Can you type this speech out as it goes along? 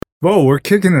Whoa, we're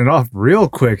kicking it off real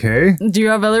quick, hey? Do you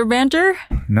have other banter?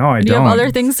 No, I don't. Do you have other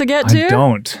things to get to? I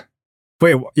don't.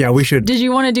 Wait, yeah, we should. Did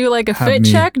you want to do like a fit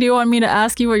check? Do you want me to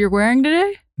ask you what you're wearing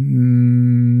today?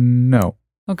 No.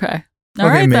 Okay. All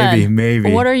right,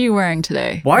 maybe. What are you wearing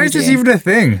today? Why is this even a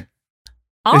thing?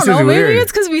 I don't know. Maybe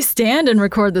it's because we stand and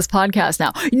record this podcast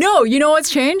now. No, you know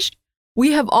what's changed?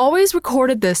 We have always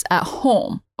recorded this at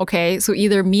home, okay? So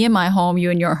either me in my home, you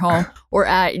in your home, or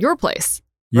at your place,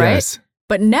 right? Yes.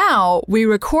 But now we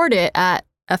record it at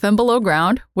FM Below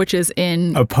Ground, which is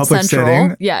in a public Central.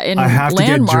 setting. Yeah, in I have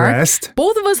Landmark. to get dressed.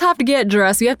 Both of us have to get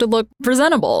dressed. We have to look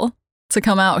presentable to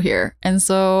come out here. And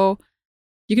so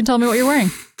you can tell me what you're wearing.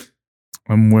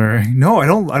 I'm wearing... No, I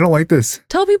don't like this.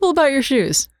 Tell people about your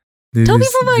shoes. Tell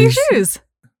people about your shoes.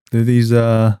 They're these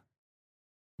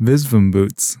Visvim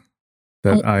boots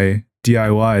that I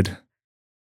DIY'd.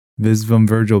 Visvim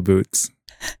Virgil boots.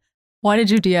 Why did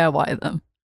you DIY them?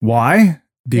 Why?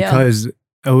 Because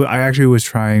I actually was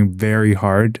trying very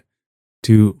hard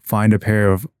to find a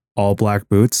pair of all black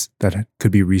boots that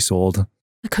could be resold.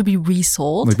 It could be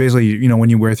resold? Like basically, you know,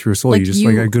 when you wear through a sole, you just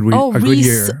like a good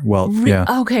year. Well,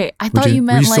 yeah. Okay, I thought you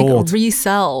meant resold. like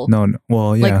resell. No,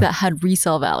 well, yeah. Like that had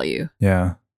resale value.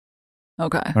 Yeah.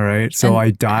 Okay. All right. So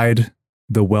I dyed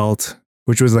the welt,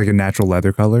 which was like a natural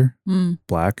leather color,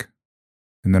 black.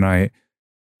 And then I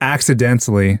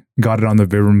accidentally got it on the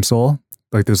Vibram sole,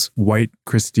 like this white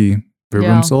Christie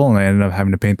Vibram sole, and I ended up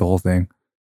having to paint the whole thing.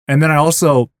 And then I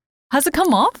also... Has it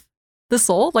come off? The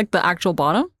sole? Like the actual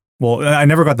bottom? Well, I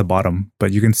never got the bottom,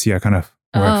 but you can see I kind of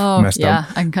messed up. Yeah,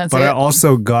 I can kind of see But it. I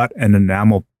also got an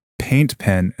enamel paint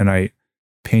pen and I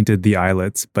painted the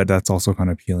eyelets, but that's also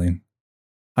kind of appealing.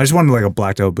 I just wanted like a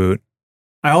blacked out boot.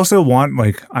 I also want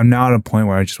I'm now at a point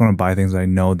where I just want to buy things that I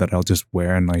know that I'll just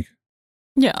wear and not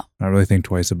really think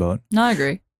twice about. No, I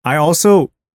agree. I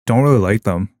also don't really like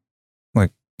them. Like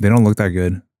they don't look that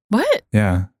good. What?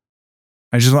 Yeah.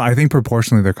 I think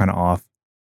proportionally they're kind of off.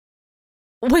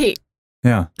 Wait.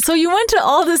 Yeah. So you went to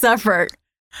all this effort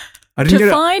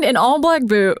to find an all black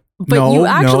boot, but you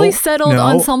actually settled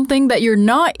on something that you're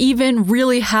not even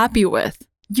really happy with.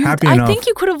 I think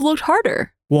you could have looked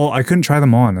harder. Well, I couldn't try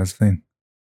them on. That's the thing.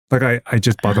 Like I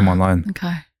just bought them online.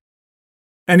 Okay.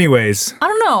 Anyways. I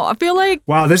don't know. I feel like...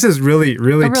 Wow, this is really taking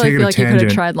a tangent. I feel like you could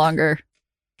have tried longer.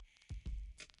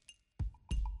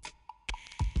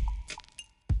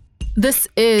 This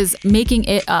is Making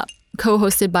It Up,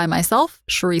 co-hosted by myself,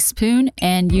 Charisse Poon,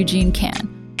 and Eugene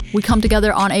Kan. We come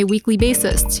together on a weekly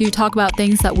basis to talk about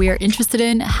things that we are interested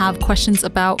in, have questions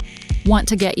about, want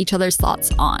to get each other's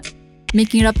thoughts on.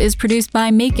 Making It Up is produced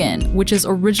by Macon, which is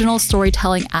original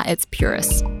storytelling at its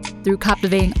purest, through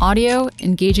captivating audio,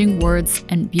 engaging words,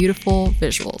 and beautiful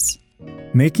visuals.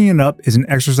 Making It Up is an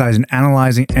exercise in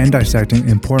analyzing and dissecting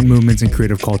important movements in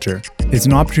creative culture. It's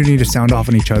an opportunity to sound off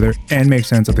on each other and make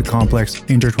sense of the complex,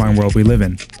 intertwined world we live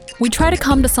in. We try to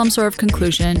come to some sort of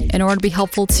conclusion in order to be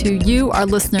helpful to you, our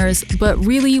listeners, but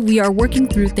really we are working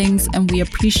through things and we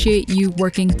appreciate you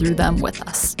working through them with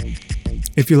us.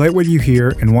 If you like what you hear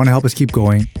and want to help us keep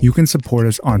going, you can support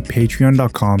us on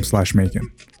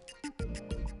patreon.com/Macon.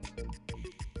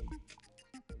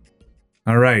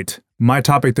 All right. My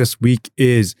topic this week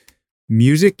is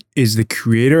Music is the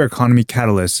Creator Economy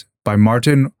Catalyst by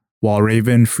Martin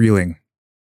Walraven Freeling.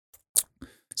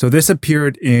 So this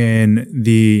appeared in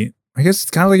the, I guess it's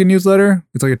kind of like a newsletter.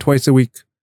 It's like a twice a week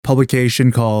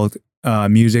publication called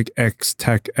Music X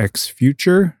Tech X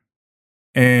Future.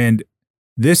 And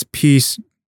this piece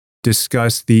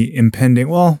discussed the impending,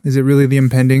 well, is it really the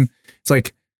impending? It's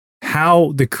like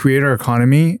how the creator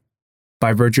economy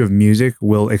by virtue of music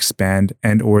will expand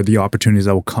and or the opportunities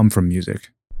that will come from music.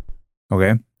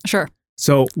 Okay? Sure.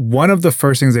 So one of the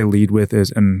first things they lead with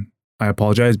is, and I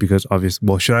apologize because obviously,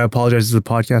 well, should I apologize to the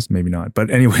podcast? Maybe not. But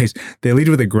anyways, they lead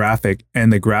with a graphic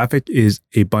and the graphic is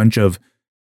a bunch of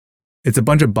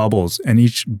bubbles and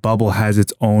each bubble has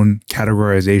its own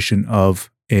categorization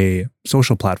of a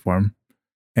social platform.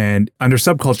 And under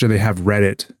subculture, they have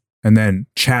Reddit. And then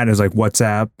chat is like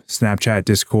WhatsApp, Snapchat,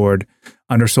 Discord.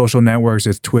 Under social networks,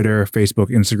 it's Twitter, Facebook,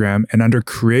 Instagram. And under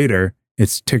creator,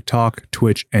 it's TikTok,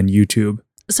 Twitch, and YouTube.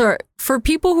 So for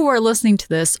people who are listening to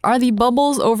this, are the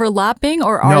bubbles overlapping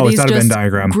or are these just Venn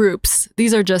diagram. Groups?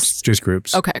 These are just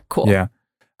Okay, cool. Yeah.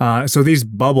 So these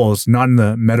bubbles, not in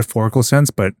the metaphorical sense,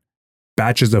 but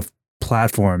batches of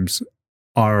platforms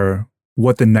are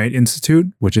what the Knight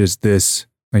Institute, which is this,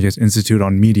 I guess, institute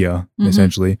on media,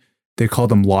 essentially, they call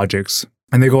them logics.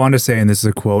 And they go on to say, and this is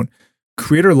a quote,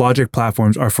 creator logic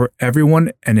platforms are for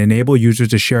everyone and enable users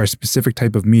to share a specific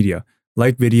type of media,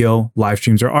 like video, live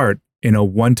streams, or art, in a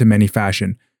one-to-many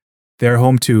fashion. They're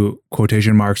home to,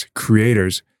 quotation marks,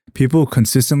 creators, People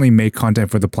consistently make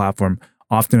content for the platform,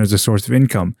 often as a source of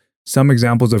income. Some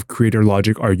examples of creator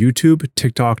logic are YouTube,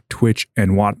 TikTok, Twitch,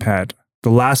 and Wattpad. The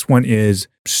last one is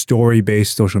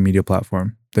story-based social media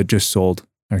platform that just sold,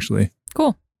 actually.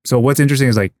 Cool. So what's interesting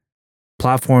is like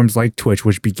platforms like Twitch,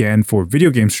 which began for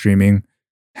video game streaming,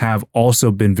 have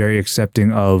also been very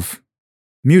accepting of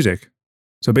music.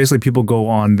 So basically people go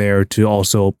on there to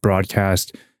also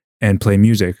broadcast and play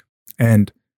music.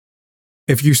 And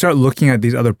if you start looking at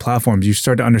these other platforms, you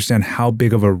start to understand how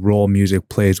big of a role music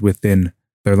plays within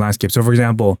their landscape. So for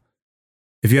example,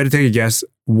 if you had to take a guess,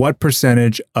 what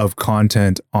percentage of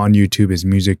content on YouTube is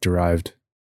music derived?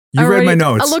 You read my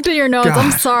notes. I looked at your notes. Gosh,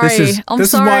 I'm sorry. I'm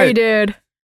sorry, dude.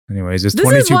 Anyways, it's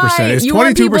 22%. This is why it's you 22%.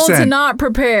 want people to not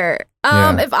prepare.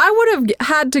 Yeah. If I would have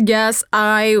had to guess,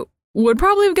 I would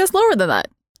probably have guessed lower than that.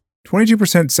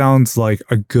 22% sounds like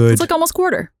a good... It's like almost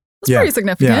quarter. That's pretty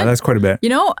significant. Yeah, that's quite a bit. You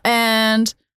know,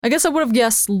 and I guess I would have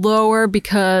guessed lower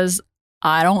because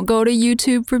I don't go to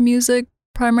YouTube for music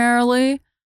primarily.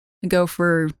 I go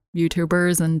for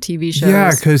YouTubers and TV shows.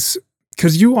 Yeah,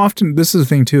 because you often... This is the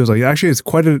thing too, is like actually it's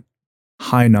quite a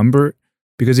high number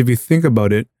because if you think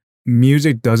about it,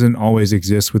 music doesn't always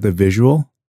exist with a visual.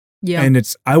 Yeah. And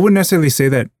I wouldn't necessarily say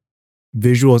that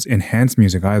visuals enhance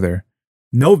music either.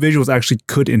 No visuals actually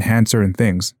could enhance certain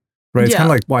things, right? It's kind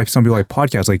of like why some people like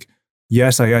podcasts. Like,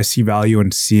 yes, I see value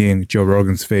in seeing Joe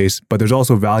Rogan's face, but there's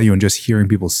also value in just hearing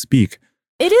people speak.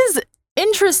 It is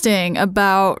interesting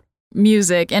about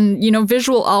music and, you know,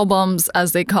 visual albums,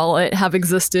 as they call it, have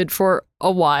existed for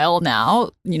a while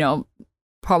now. You know,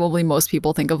 probably most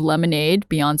people think of Lemonade,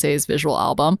 Beyonce's visual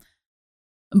album.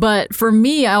 But for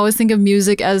me, I always think of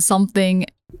music as something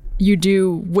you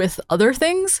do with other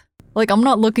things. Like, I'm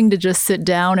not looking to just sit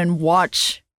down and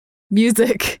watch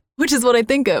music, which is what I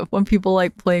think of when people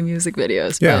like play music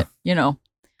videos. Yeah. But, you know,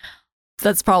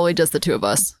 that's probably just the two of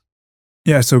us.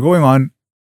 Yeah. So going on,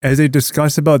 as they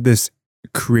discuss about this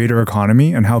creator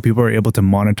economy and how people are able to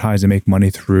monetize and make money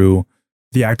through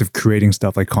the act of creating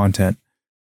stuff like content,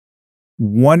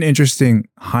 one interesting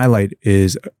highlight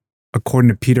is, according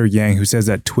to Peter Yang, who says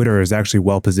that Twitter is actually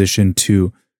well positioned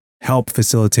to help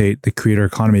facilitate the creator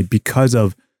economy because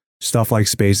of stuff like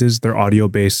Spaces, their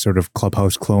audio-based sort of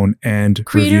Clubhouse clone, and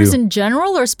Creators review. in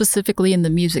general or specifically in the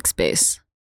music space?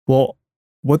 Well,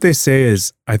 what they say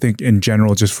is, I think in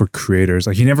general, just for creators,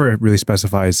 like he never really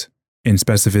specifies in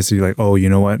specificity, like, oh, you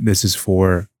know what, this is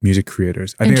for music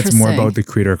creators. I think it's more about the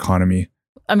creator economy.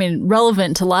 I mean,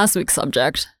 relevant to last week's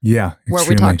subject. Yeah, where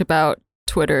we talked about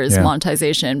Twitter's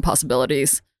monetization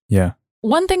possibilities. Yeah.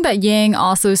 One thing that Yang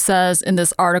also says in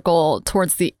this article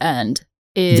towards the end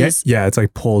is... Yeah, it's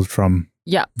like pulled from...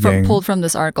 Yeah, pulled from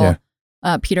this article,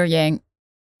 Peter Yang.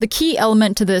 The key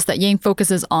element to this that Yang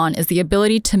focuses on is the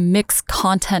ability to mix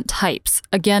content types.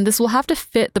 Again, this will have to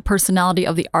fit the personality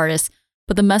of the artist,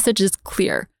 but the message is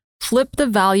clear. Flip the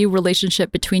value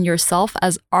relationship between yourself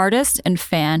as artist and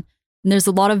fan, and there's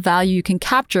a lot of value you can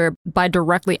capture by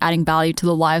directly adding value to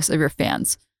the lives of your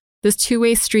fans. This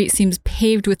two-way street seems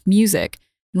paved with music,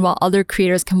 and while other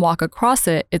creators can walk across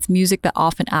it, it's music that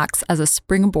often acts as a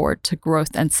springboard to growth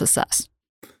and success.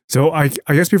 So I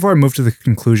guess before I move to the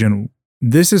conclusion,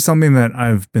 this is something that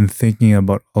I've been thinking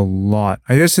about a lot.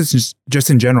 I guess it's just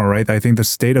in general, right? I think the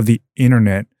state of the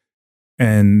internet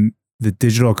and the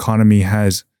digital economy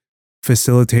has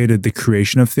facilitated the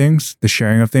creation of things, the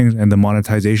sharing of things, and the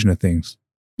monetization of things.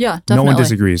 Yeah, definitely. No one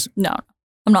disagrees. No,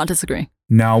 I'm not disagreeing.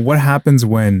 Now, what happens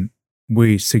when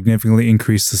we significantly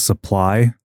increase the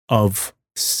supply of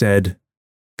said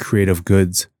creative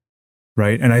goods,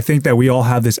 right? And I think that we all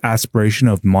have this aspiration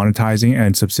of monetizing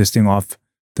and subsisting off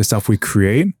the stuff we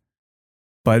create.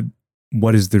 But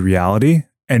what is the reality?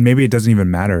 And maybe it doesn't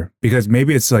even matter, because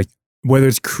maybe it's like, whether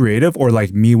it's creative or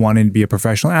like me wanting to be a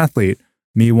professional athlete,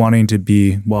 me wanting to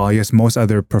be, well, I guess most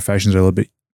other professions are a little bit,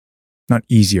 not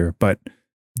easier, but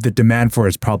the demand for it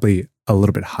is probably a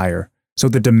little bit higher. So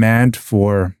the demand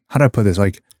for, how do I put this?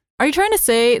 Like, are you trying to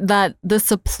say that the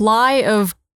supply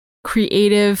of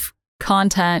creative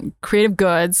content, creative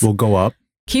goods will go up?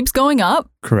 Keeps going up?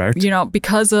 Correct. You know,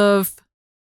 because of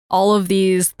all of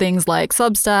these things like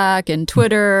Substack and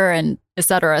Twitter and et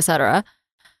cetera,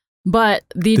 but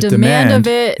the demand of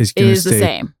it is the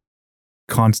same.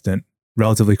 Constant,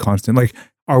 relatively constant. Like,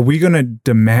 are we going to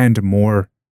demand more?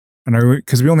 And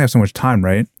because we only have so much time,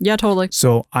 right? Yeah, totally.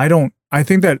 So I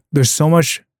think that there's so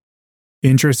much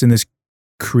interest in this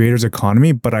creators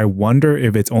economy, but I wonder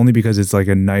if it's only because it's like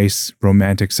a nice,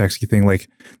 romantic, sexy thing. Like,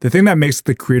 the thing that makes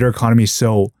the creator economy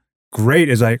so great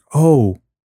is like, oh,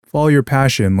 follow your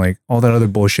passion, like all that other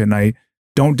bullshit. And I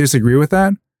don't disagree with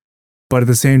that. But at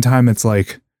the same time, it's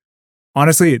like,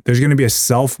 honestly, there's going to be a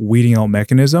self-weeding out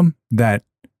mechanism that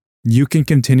you can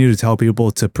continue to tell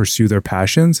people to pursue their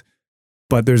passions,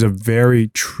 but there's a very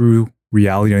true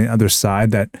reality on the other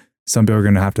side that some people are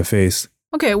going to have to face.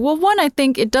 Okay, well, one, I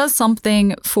think it does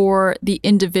something for the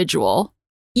individual,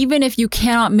 even if you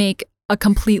cannot make a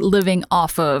complete living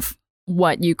off of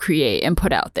what you create and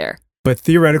put out there. But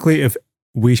theoretically, if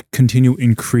we continue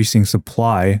increasing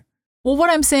supply. Well, what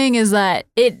I'm saying is that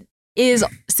it is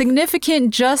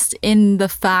significant just in the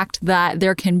fact that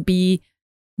there can be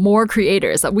more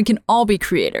creators, that we can all be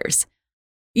creators,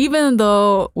 even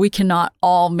though we cannot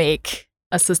all make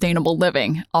a sustainable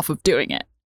living off of doing it.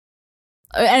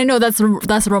 And I know that's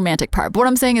the romantic part, but what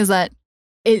I'm saying is that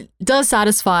it does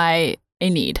satisfy a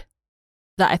need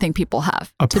that I think people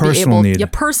have. A personal need. A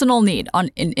personal need on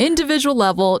an individual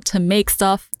level to make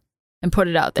stuff and put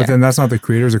it out there. But then that's not the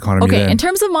creator's economy. Okay, then. in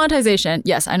terms of monetization,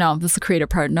 yes, I know, this is the creator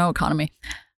part, no economy.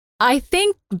 I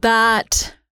think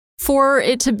that for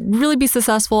it to really be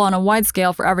successful on a wide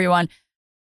scale for everyone,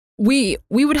 we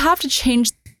would have to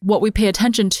change what we pay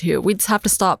attention to. We'd just have to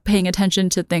stop paying attention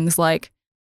to things like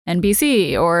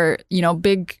NBC or,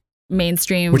 big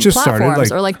mainstream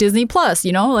platforms or like Disney Plus,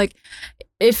 like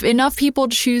if enough people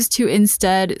choose to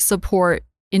instead support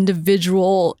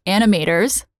individual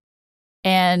animators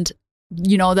and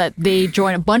that they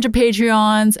join a bunch of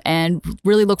Patreons and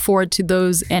really look forward to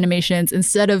those animations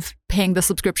instead of paying the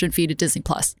subscription fee to Disney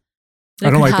Plus. I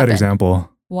don't like that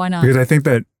example. Why not? Because I think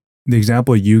that the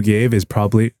example you gave is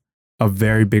probably a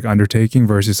very big undertaking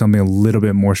versus something a little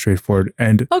bit more straightforward.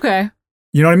 And okay.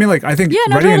 You know what I mean? Like, I think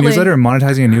writing a newsletter and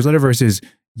monetizing a newsletter versus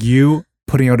you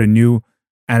putting out a new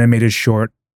animated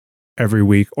short every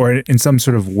week or in some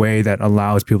sort of way that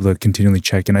allows people to continually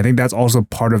check in. I think that's also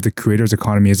part of the creator's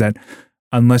economy is that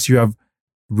unless you have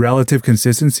relative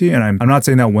consistency, and I'm not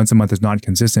saying that once a month is not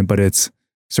consistent, but it's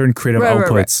certain creative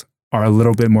outputs are a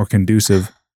little bit more conducive.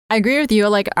 I agree with you.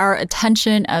 Like our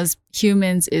attention as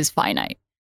humans is finite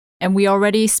and we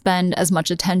already spend as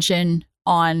much attention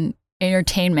on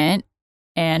entertainment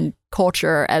and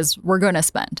culture as we're going to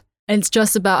spend. And it's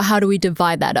just about how do we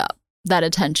divide that up, that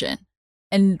attention.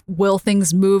 And will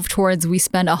things move towards we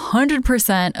spend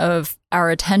 100% of our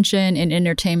attention in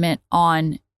entertainment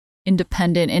on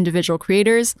independent individual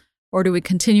creators? Or do we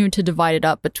continue to divide it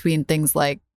up between things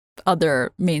like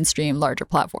other mainstream larger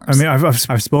platforms? I mean,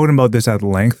 I've spoken about this at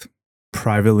length,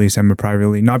 privately,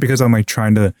 semi-privately, not because I'm like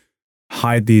trying to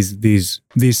hide these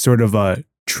sort of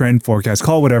trend forecasts,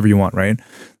 call it whatever you want, right?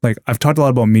 Like I've talked a lot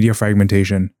about media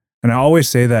fragmentation. And I always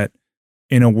say that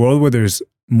in a world where there's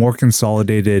more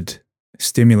consolidated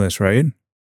stimulus, right?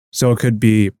 So it could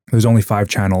be there's only 5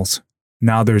 channels.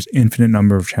 Now there's infinite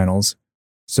number of channels.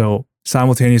 So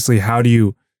simultaneously, how do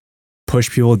you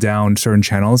push people down certain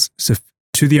channels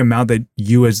to the amount that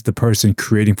you as the person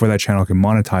creating for that channel can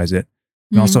monetize it?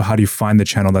 And also, how do you find the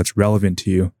channel that's relevant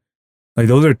to you? Like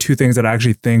those are 2 things that I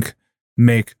actually think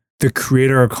make the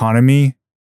creator economy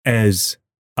as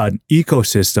an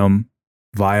ecosystem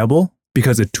viable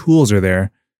because the tools are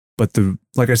there. But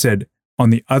like I said, on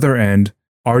the other end,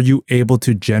 are you able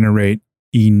to generate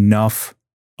enough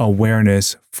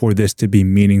awareness for this to be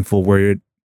meaningful where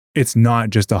it's not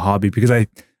just a hobby? Because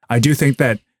I do think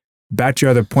that back to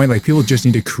your other point, like people just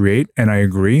need to create, and I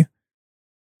agree.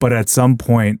 But at some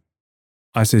point,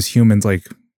 us as humans, like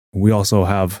we also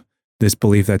have this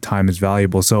belief that time is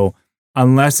valuable. So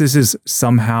unless this is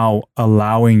somehow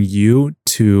allowing you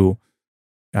to,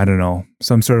 I don't know,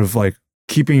 some sort of like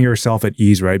keeping yourself at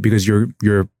ease, right? Because you're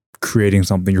creating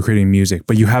something, you're creating music,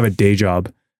 but you have a day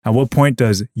job. At what point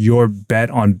does your bet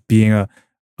on being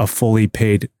a fully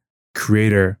paid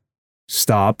creator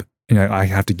stop? And I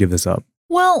have to give this up.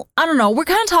 Well, I don't know. We're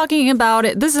kind of talking about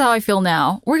it. This is how I feel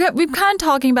now. We're kind of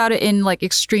talking about it in like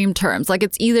extreme terms. Like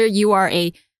it's either you are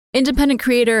a independent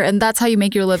creator and that's how you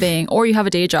make your living, or you have a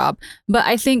day job. But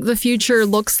I think the future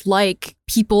looks like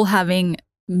people having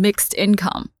mixed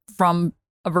income from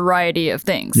a variety of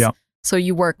things. Yeah. So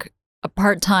you work a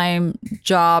part-time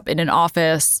job in an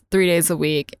office 3 days a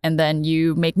week, and then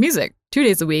you make music 2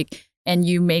 days a week, and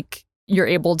you're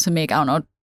able to make, I don't know,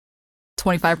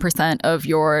 25% of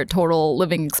your total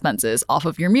living expenses off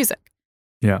of your music.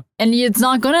 Yeah. And it's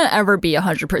not going to ever be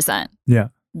 100%. Yeah.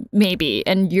 Maybe.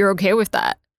 And you're okay with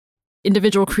that.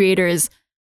 Individual creators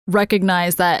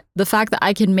recognize that the fact that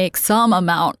I can make some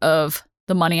amount of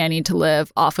the money I need to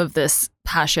live off of this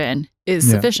passion is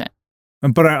sufficient.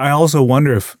 But I also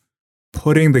wonder if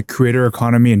putting the creator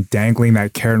economy and dangling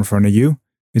that carrot in front of you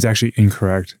is actually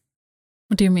incorrect.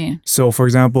 What do you mean? So, for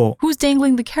example, who's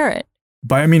dangling the carrot?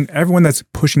 But I mean, everyone that's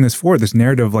pushing this forward, this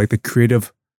narrative, like the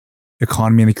creative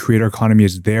economy and the creator economy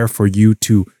is there for you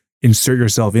to insert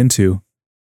yourself into.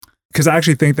 Because I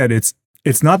actually think that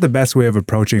it's not the best way of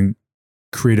approaching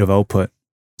creative output.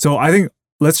 So I think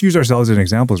let's use ourselves as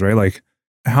examples, right? Like,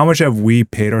 how much have we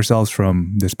paid ourselves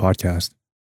from this podcast?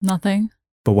 Nothing.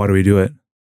 But why do we do it?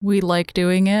 We like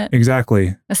doing it.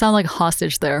 Exactly. I sound like a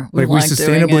hostage there. We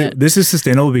sustainably, this is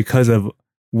sustainable because of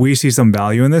we see some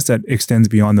value in this that extends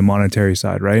beyond the monetary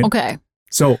side, right? Okay.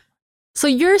 So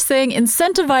you're saying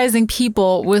incentivizing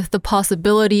people with the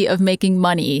possibility of making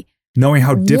money, knowing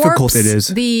how difficult it is,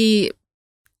 the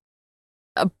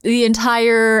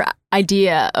entire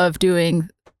idea of doing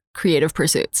creative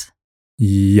pursuits.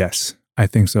 Yes, I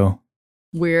think so.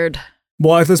 Weird.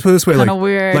 Well, let's put it this way, Kinda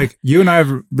weird. Like you and I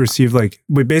have received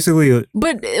we basically.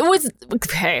 But it was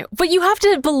okay. But you have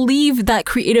to believe that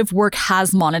creative work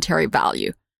has monetary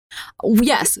value.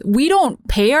 Yes, we don't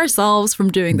pay ourselves from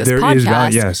doing this podcast. Is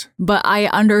value, yes. But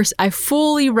I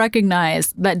fully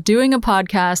recognize that doing a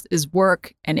podcast is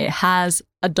work and it has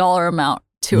a dollar amount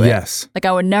to it. Yes. Like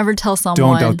I would never tell someone,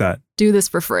 don't doubt that. Do this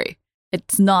for free.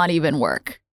 It's not even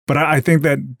work. But I think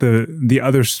that the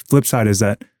other flip side is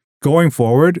that going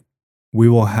forward, we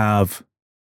will have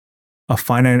a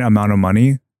finite amount of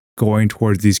money going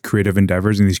towards these creative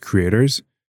endeavors and these creators.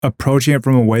 Approaching it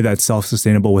from a way that's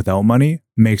self-sustainable without money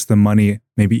makes the money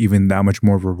maybe even that much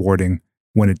more rewarding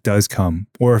when it does come,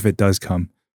 or if it does come.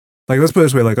 Like, let's put it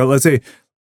this way, like, let's say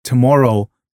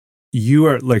tomorrow you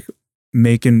are like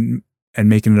making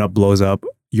it up blows up.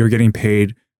 You're getting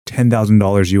paid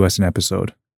 $10,000 US an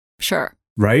episode. Sure.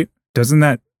 Right? Doesn't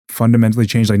that fundamentally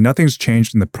change? Like, nothing's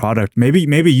changed in the product.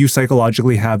 Maybe you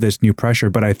psychologically have this new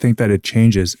pressure, but I think that it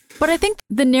changes. But I think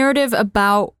the narrative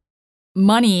about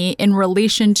money in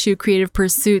relation to creative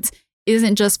pursuits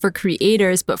isn't just for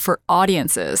creators, but for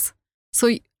audiences.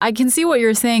 So I can see what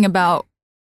you're saying about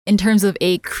in terms of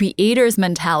a creator's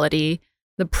mentality,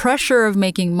 the pressure of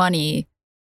making money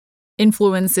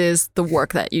influences the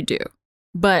work that you do.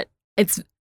 But it's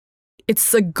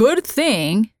a good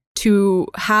thing to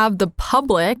have the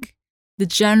public, the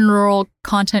general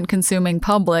content consuming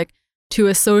public, to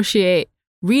associate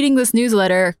reading this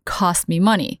newsletter cost me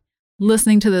money.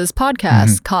 Listening to this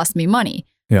podcast cost me money.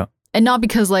 Yeah. And not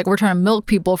because like we're trying to milk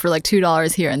people for like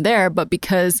 $2 here and there, but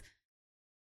because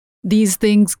these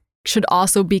things should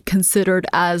also be considered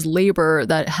as labor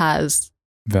that has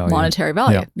monetary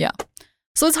value. Yeah.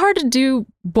 So it's hard to do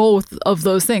both of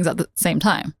those things at the same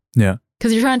time. Yeah.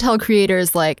 Because you're trying to tell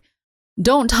creators like,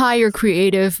 don't tie your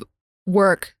creative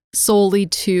work solely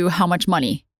to how much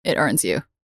money it earns you.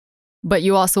 But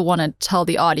you also want to tell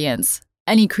the audience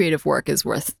any creative work is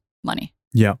worth money.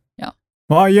 Yeah. Yeah.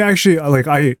 Well, yeah, actually, like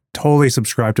I totally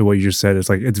subscribe to what you just said. It's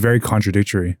like, it's very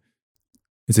contradictory.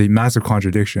 It's a massive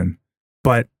contradiction,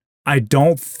 but I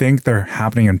don't think they're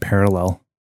happening in parallel.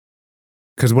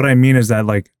 Because what I mean is that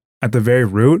like at the very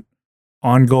root,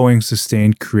 ongoing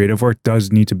sustained creative work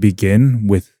does need to begin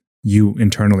with you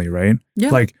internally, right? Yeah.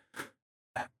 Like,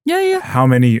 yeah. How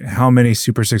many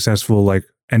super successful like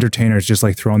entertainers just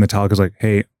like throw in the towel because like,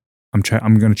 hey, I'm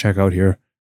going to check out here.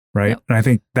 Right. Yep. And I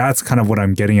think that's kind of what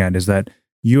I'm getting at is that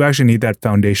you actually need that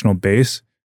foundational base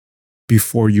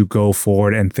before you go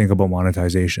forward and think about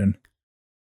monetization.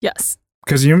 Yes.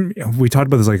 Because we talked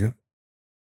about this like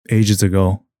ages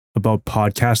ago about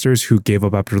podcasters who gave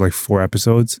up after like 4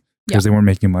 episodes because they weren't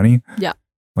making money. Yeah.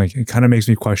 Like it kind of makes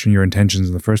me question your intentions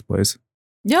in the first place.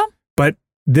 Yeah. But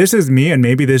this is me, and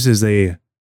maybe this is a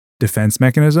defense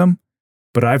mechanism,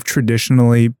 but I've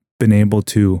traditionally been able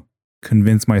to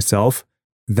convince myself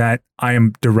that I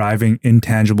am deriving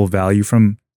intangible value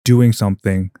from doing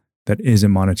something that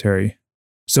isn't monetary.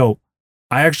 So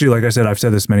I actually, like I said, I've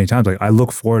said this many times, like I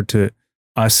look forward to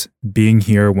us being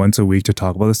here once a week to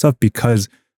talk about this stuff because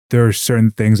there are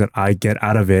certain things that I get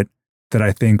out of it that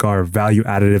I think are value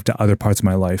additive to other parts of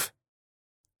my life.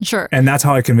 Sure. And that's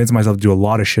how I convince myself to do a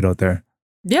lot of shit out there.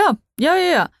 Yeah.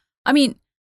 I mean,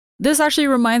 this actually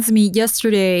reminds me,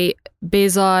 yesterday,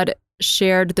 Behzad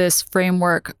shared this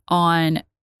framework on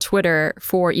Twitter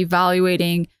for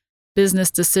evaluating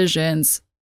business decisions.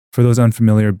 For those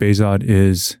unfamiliar, Behzad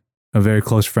is a very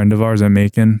close friend of ours at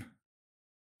Macon,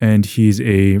 and he's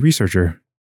a researcher.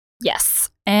 Yes.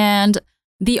 And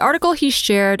the article he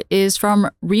shared is from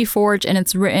Reforge, and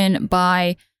it's written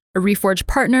by a Reforge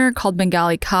partner called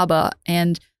Bengali Kaba.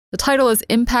 And the title is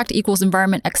Impact Equals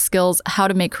Environment X Skills, How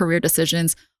to Make Career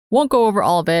Decisions. Won't go over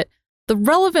all of it. The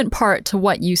relevant part to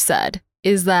what you said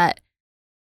is that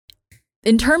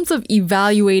in terms of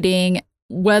evaluating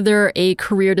whether a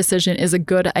career decision is a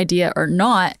good idea or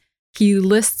not, he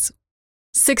lists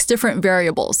 6 different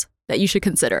variables that you should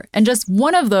consider. And just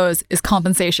one of those is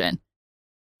compensation.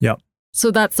 Yep.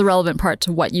 So that's the relevant part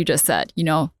to what you just said,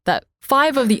 that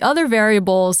 5 of the other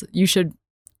variables you should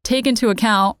take into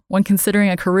account when considering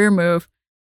a career move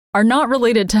are not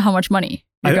related to how much money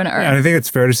you're going to earn. And I think it's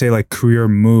fair to say like career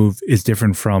move is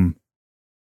different from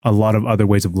a lot of other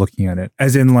ways of looking at it.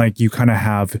 As in like you kind of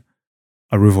have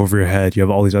a roof over your head. You have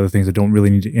all these other things that don't really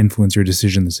need to influence your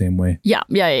decision the same way. Yeah.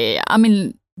 I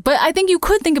mean, but I think you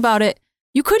could think about it.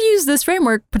 You could use this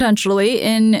framework potentially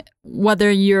in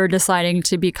whether you're deciding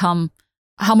to become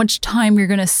how much time you're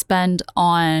going to spend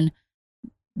on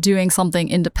doing something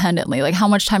independently, like how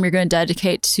much time you're going to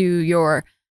dedicate to your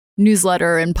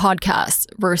newsletter and podcast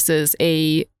versus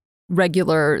a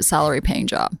regular salary paying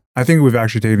job. I think we've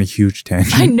actually taken a huge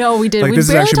tangent. I know we did. Like, We this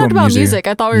is barely actually talked about about music.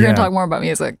 I thought we were going to talk more about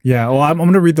music. Yeah. Well, I'm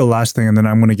going to read the last thing and then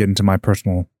I'm going to get into my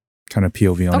personal kind of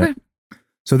POV on it.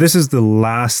 So this is the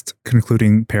last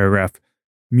concluding paragraph.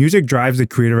 Music drives the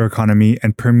creator economy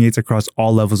and permeates across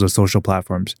all levels of social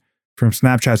platforms. From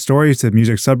Snapchat stories to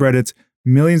music subreddits,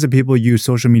 millions of people use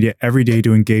social media every day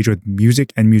to engage with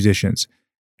music and musicians.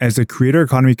 As the creator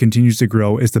economy continues to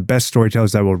grow, it's the best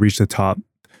storytellers that will reach the top.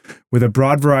 With a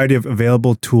broad variety of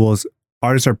available tools,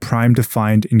 artists are primed to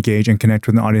find, engage, and connect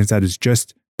with an audience that is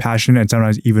just passionate and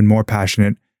sometimes even more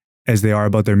passionate as they are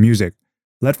about their music.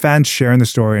 Let fans share in the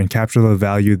story and capture the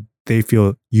value they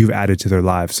feel you've added to their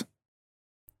lives.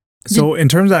 So in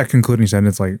terms of that concluding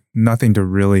sentence, like nothing to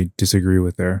really disagree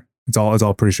with there. It's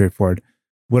all pretty straightforward.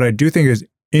 What I do think is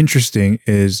interesting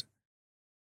is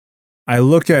I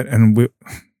look at,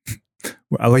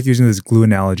 I like using this glue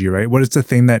analogy, right? What is the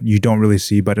thing that you don't really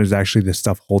see, but is actually the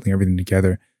stuff holding everything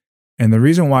together? And the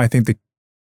reason why I think the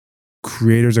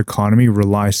creator's economy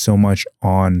relies so much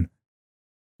on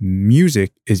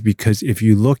music is because if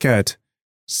you look at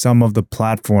some of the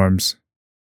platforms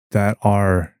that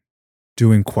are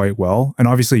doing quite well, and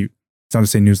obviously it's not to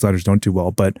say newsletters don't do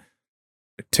well, but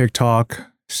TikTok,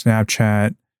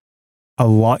 Snapchat, a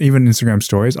lot, even Instagram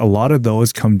stories, a lot of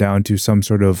those come down to some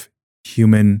sort of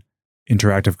human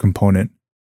interactive component.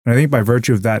 And I think by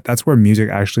virtue of that, that's where music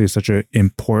actually is such an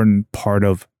important part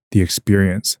of the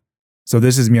experience. So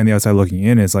this is me on the outside looking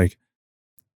in. It's like,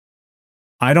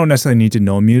 I don't necessarily need to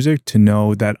know music to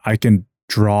know that I can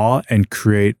draw and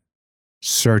create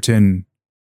certain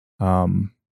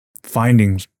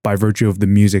findings by virtue of the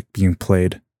music being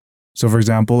played. So for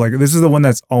example, like this is the one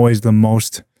that's always the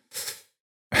most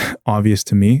obvious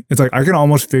to me. It's like I can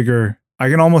almost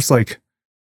like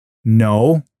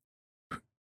know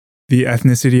the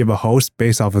ethnicity of a host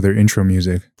based off of their intro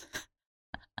music.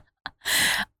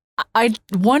 I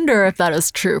wonder if that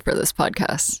is true for this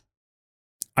podcast.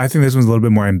 I think this one's a little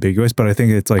bit more ambiguous, but I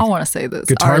think it's like I want to say this.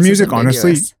 Guitar music,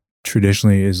 honestly,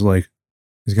 traditionally is going to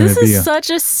be. This is such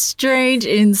a strange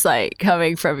insight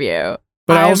coming from you.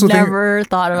 But I've never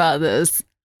thought about this.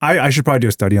 I should probably do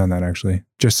a study on that actually,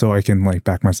 just so I can like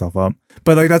back myself up.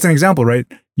 But like that's an example, right?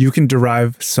 You can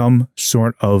derive some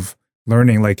sort of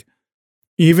learning, like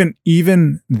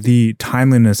even the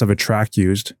timeliness of a track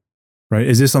used, right?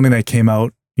 Is this something that came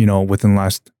out, within the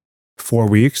last 4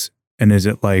 weeks? And is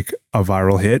it like a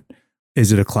viral hit?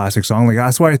 Is it a classic song? Like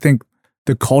that's why I think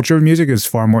the culture of music is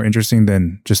far more interesting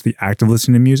than just the act of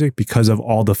listening to music because of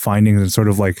all the findings and sort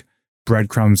of like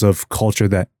breadcrumbs of culture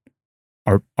that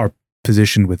are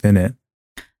positioned within it.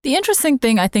 The interesting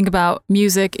thing I think about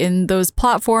music in those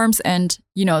platforms and,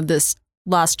 this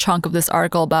last chunk of this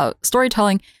article about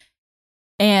storytelling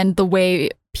and the way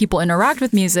people interact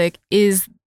with music is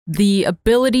the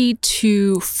ability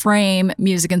to frame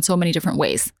music in so many different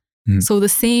ways. Mm. So the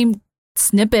same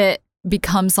snippet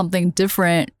becomes something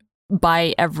different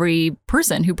by every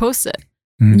person who posts it.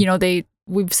 Mm.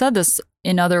 We've said this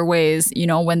in other ways,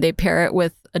 when they pair it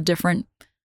with a different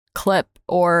clip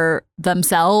or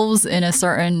themselves in a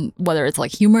certain, whether it's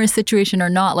like humorous situation or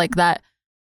not, like that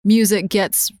music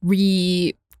gets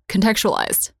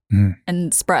recontextualized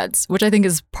and spreads, which I think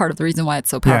is part of the reason why it's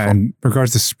so powerful. Yeah, in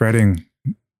regards to spreading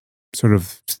sort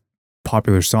of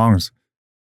popular songs,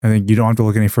 I think you don't have to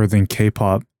look any further than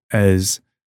K-pop as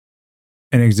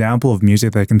an example of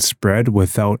music that can spread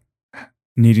without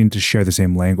needing to share the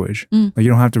same language. Like you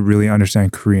don't have to really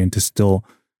understand Korean to still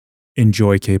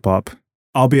enjoy K-pop.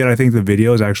 Albeit I think the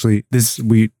videos actually,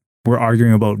 we're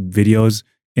arguing about videos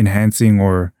enhancing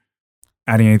or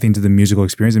adding anything to the musical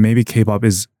experience. And maybe K-pop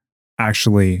is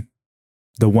actually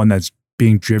the one that's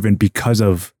being driven because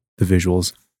of the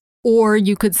visuals. Or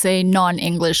you could say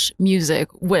non-English music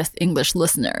with English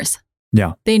listeners.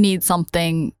 Yeah. They need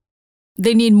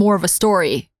more of a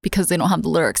story because they don't have the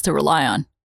lyrics to rely on.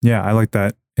 Yeah, I like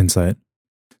that insight.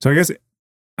 So I guess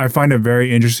I find it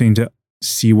very interesting to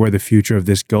see where the future of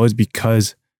this goes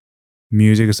because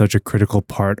music is such a critical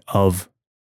part of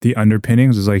the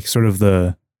underpinnings, is like sort of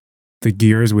the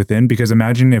gears within. Because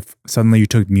imagine if suddenly you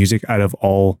took music out of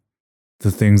all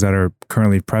the things that are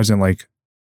currently present. Like,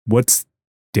 what's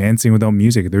dancing without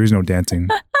music? There is no dancing,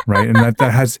 right? And that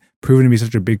has proven to be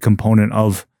such a big component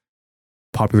of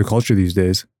popular culture these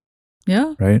days.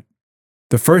 Yeah. Right.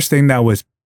 The first thing that was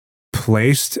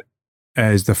placed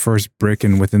as the first brick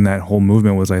and within that whole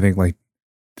movement was, I think, like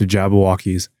the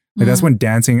Jabberwockies. Like that's when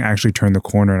dancing actually turned the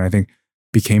corner, and I think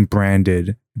became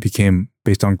branded, became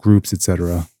based on groups,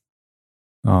 etc.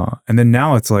 And then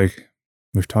now it's like,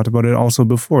 we've talked about it also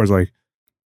before, it's like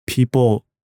people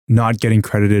not getting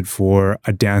credited for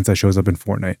a dance that shows up in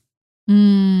Fortnite.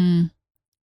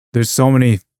 There's so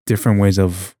many different ways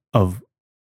of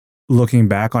looking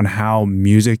back on how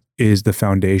music is the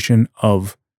foundation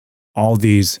of all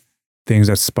these things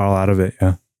that spiral out of it.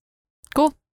 Yeah.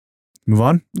 Cool. Move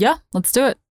on? Yeah, let's do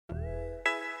it.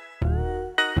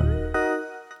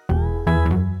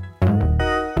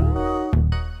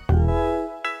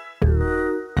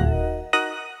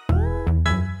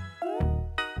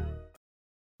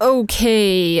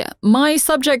 Okay, my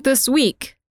subject this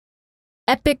week.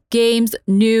 Epic Games'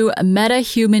 new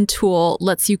MetaHuman tool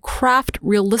lets you craft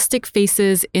realistic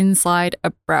faces inside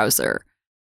a browser.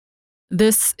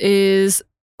 This is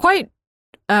quite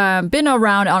been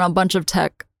around on a bunch of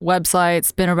tech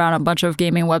websites, been around a bunch of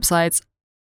gaming websites.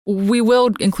 We will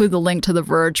include the link to The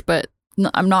Verge, but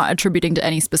I'm not attributing to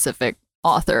any specific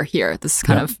author here. This is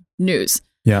kind of news,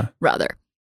 rather.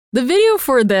 The video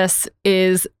for this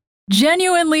is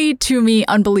genuinely, to me,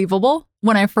 unbelievable.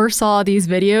 When I first saw these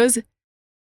videos,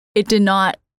 it did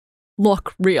not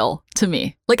look real to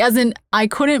me. Like, as in, I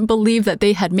couldn't believe that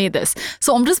they had made this.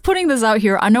 So I'm just putting this out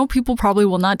here. I know people probably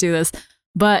will not do this,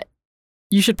 but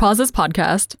you should pause this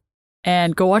podcast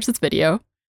and go watch this video.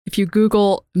 If you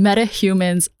Google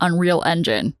MetaHumans Unreal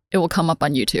Engine, it will come up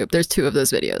on YouTube. There's 2 of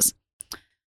those videos.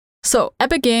 So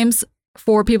Epic Games,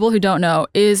 for people who don't know,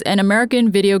 is an American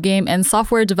video game and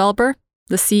software developer.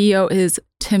 The CEO is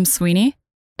Tim Sweeney.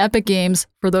 Epic Games,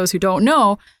 for those who don't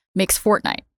know, makes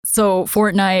Fortnite. So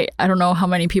Fortnite, I don't know how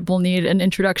many people need an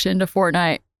introduction to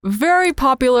Fortnite. Very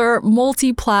popular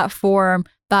multi-platform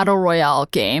battle royale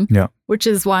game, which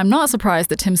is why I'm not surprised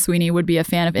that Tim Sweeney would be a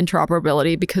fan of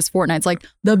interoperability, because Fortnite's like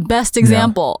the best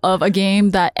example of a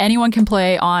game that anyone can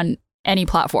play on any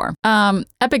platform.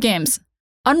 Epic Games.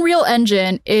 Unreal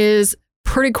Engine is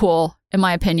pretty cool, in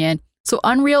my opinion. So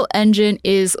Unreal Engine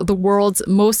is the world's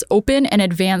most open and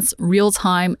advanced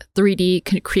real-time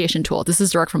 3D creation tool. This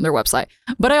is direct from their website.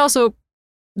 But I also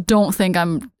don't think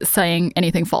I'm saying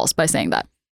anything false by saying that.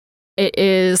 It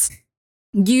is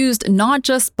used not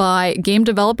just by game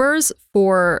developers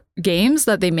for games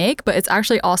that they make, but it's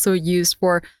actually also used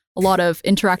for a lot of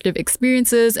interactive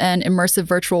experiences and immersive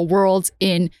virtual worlds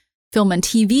in film and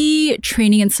TV,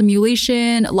 training and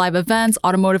simulation, live events,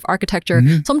 automotive architecture.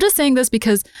 So I'm just saying this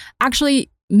because actually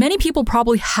many people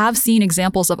probably have seen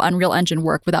examples of Unreal Engine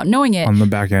work without knowing it. On the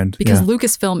back end. Because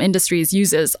Lucasfilm Industries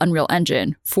uses Unreal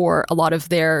Engine for a lot of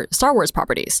their Star Wars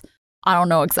properties. I don't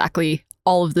know exactly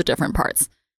all of the different parts.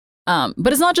 But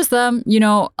it's not just them. You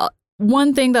know,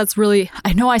 one thing that's really,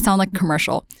 I know I sound like a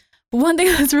commercial, but one thing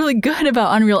that's really good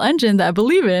about Unreal Engine that I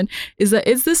believe in is that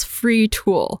it's this free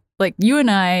tool. Like, you and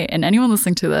I and anyone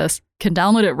listening to this can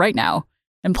download it right now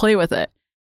and play with it.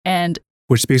 And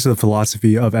which speaks to the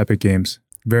philosophy of Epic Games.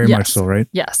 Very much so, right?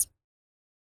 Yes.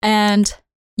 And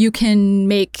you can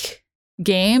make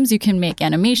games, you can make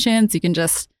animations, you can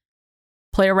just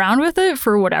play around with it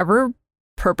for whatever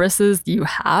purposes you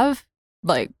have,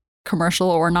 like commercial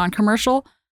or non-commercial.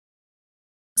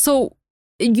 So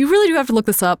you really do have to look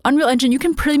this up. Unreal Engine, you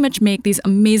can pretty much make these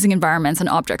amazing environments and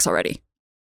objects already.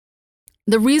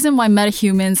 The reason why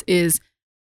MetaHumans is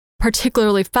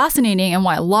particularly fascinating and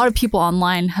why a lot of people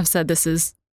online have said this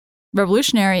is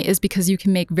revolutionary is because you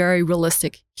can make very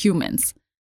realistic humans.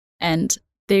 And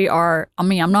they are, I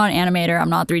mean, I'm not an animator,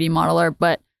 I'm not a 3D modeler,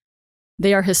 but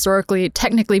they are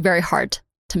technically very hard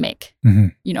to make.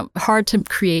 You know, hard to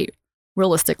create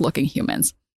realistic looking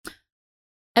humans.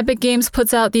 Epic Games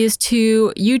puts out these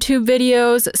 2 YouTube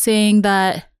videos saying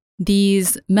that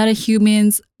these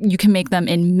MetaHumans, you can make them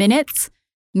in minutes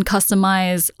and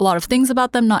customize a lot of things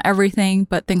about them, not everything,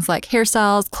 but things like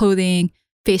hairstyles, clothing,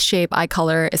 face shape, eye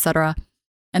color, etc.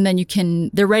 And then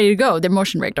they're ready to go. They're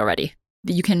motion rigged already.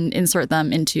 You can insert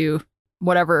them into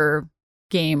whatever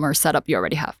game or setup you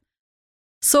already have.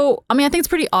 So, I mean, I think it's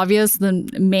pretty obvious. The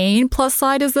main plus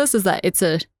side is that it's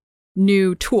a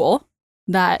new tool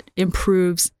that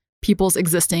improves people's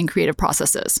existing creative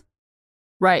processes,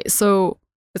 right? So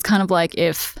it's kind of like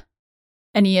if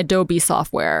any Adobe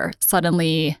software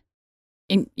suddenly,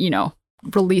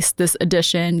 released this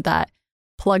edition that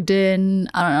plugged in,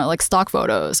 I don't know, like stock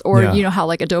photos, or Yeah. you know how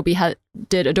like Adobe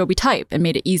did Adobe Type and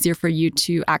made it easier for you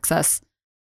to access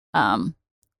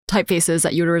typefaces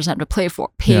that you would originally have to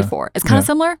pay Yeah. for. It's kind of Yeah.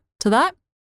 similar to that.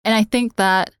 And I think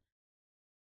that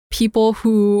people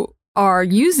who are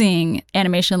using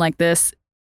animation like this,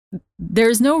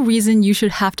 there's no reason you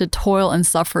should have to toil and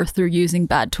suffer through using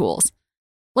bad tools.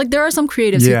 Like there are some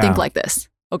creatives who Yeah. think like this,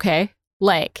 okay?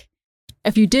 Like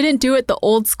if you didn't do it the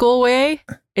old school way,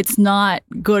 it's not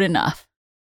good enough.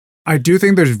 I do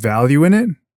think there's value in it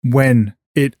when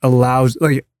it allows,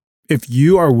 like, if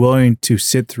you are willing to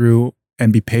sit through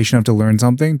and be patient enough to learn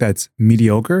something that's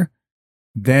mediocre,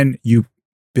 then you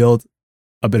build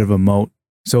a bit of a moat.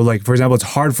 So, like, for example, it's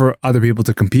hard for other people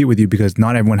to compete with you because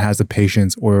not everyone has the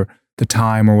patience or the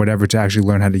time or whatever to actually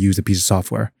learn how to use a piece of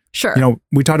software. Sure. You know,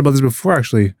 we talked about this before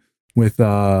actually with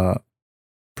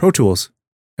Pro Tools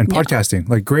and Yeah. podcasting.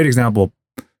 Like, great example.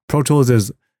 Pro Tools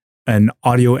is an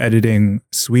audio editing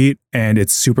suite and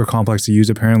it's super complex to use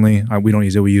apparently. We don't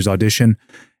use it, we use Audition.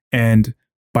 And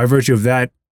by virtue of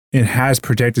that, it has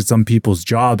protected some people's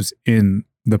jobs in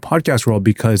the podcast world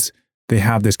because they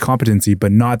have this competency,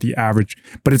 but not the average.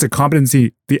 But it's a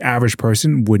competency the average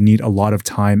person would need a lot of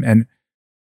time and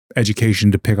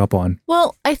education to pick up on.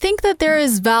 Well, I think that there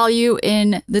is value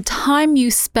in the time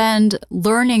you spend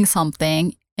learning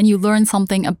something and you learn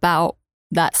something about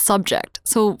that subject.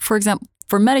 So, for example,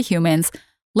 for metahumans,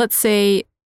 let's say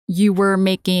you were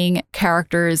making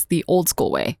characters the old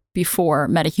school way before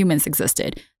metahumans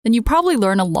existed, then you probably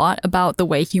learn a lot about the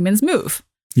way humans move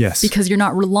Yes. because you're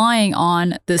not relying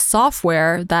on this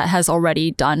software that has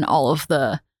already done all of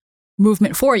the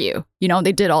movement for you. You know,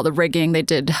 they did all the rigging, they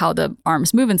did how the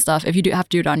arms move and stuff. If you do have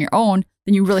to do it on your own,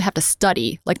 then you really have to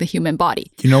study like the human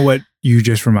body. You know what you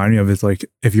just remind me of is like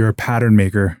if you're a pattern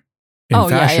maker in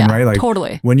fashion, right? Like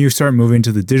totally. when you start moving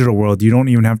to the digital world, you don't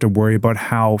even have to worry about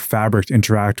how fabrics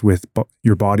interact with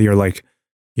your body or like,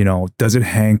 you know, does it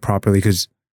hang properly? Because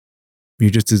you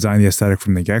just design the aesthetic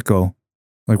from the get-go.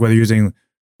 Like whether you're using,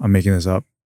 I'm making this up,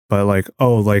 but like,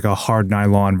 oh, like a hard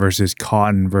nylon versus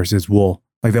cotton versus wool.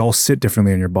 Like they all sit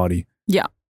differently in your body. Yeah.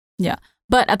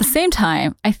 But at the same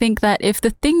time, I think that if the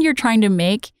thing you're trying to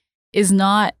make is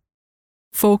not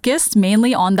focused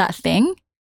mainly on that thing,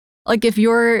 like if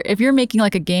you're making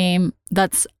like a game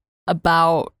that's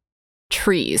about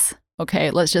trees,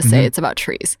 okay, let's just say Mhm. it's about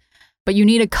trees, but you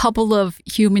need a couple of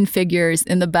human figures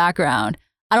in the background,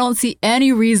 I don't see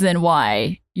any reason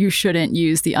why you shouldn't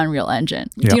use the Unreal Engine.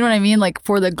 Yeah. Do you know what I mean? Like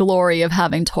for the glory of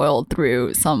having toiled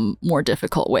through some more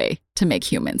difficult way to make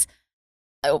humans.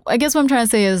 I guess what I'm trying to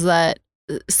say is that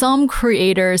some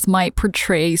creators might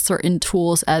portray certain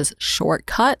tools as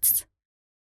shortcuts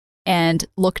and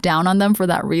look down on them for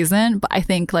that reason. But I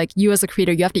think like you as a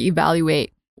creator, you have to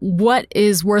evaluate what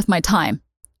is worth my time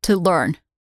to learn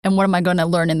and what am I going to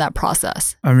learn in that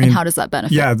process? I mean, and how does that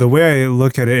benefit? yeah, the way I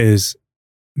look at it is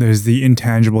there's the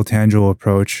intangible, tangible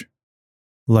approach.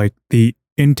 Like the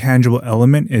intangible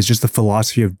element is just the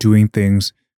philosophy of doing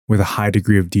things with a high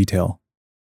degree of detail,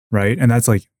 right? And that's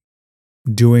like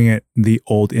doing it the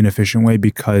old inefficient way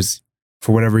because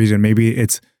for whatever reason, maybe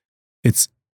it's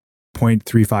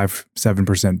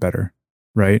 0.357% better,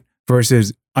 right?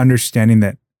 Versus understanding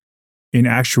that in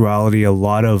actuality, a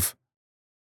lot of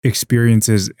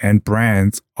experiences and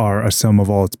brands are a sum of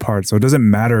all its parts. So it doesn't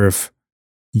matter if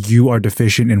you are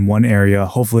deficient in one area.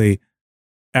 Hopefully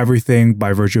everything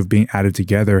by virtue of being added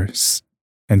together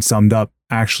and summed up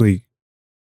actually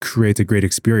creates a great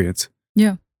experience.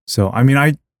 Yeah. So, I mean,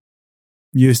 I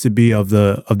used to be of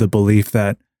the belief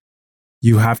that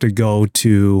you have to go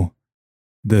to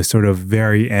the sort of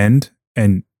very end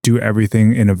and do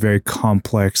everything in a very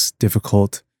complex,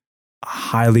 difficult,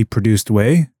 highly produced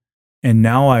way. And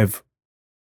now I've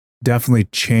definitely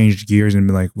changed gears and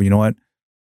been like, well, you know what?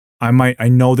 I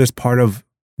know this part of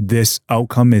this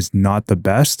outcome is not the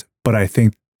best, but I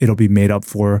think it'll be made up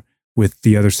for with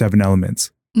the other 7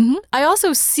 elements. Mm-hmm. I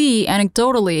also see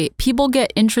anecdotally, people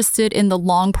get interested in the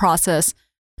long process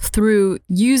through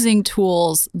using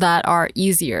tools that are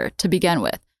easier to begin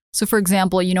with. So for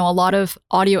example, you know, a lot of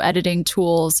audio editing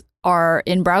tools are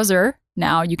in browser.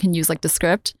 Now you can use like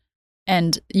Descript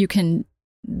and you can,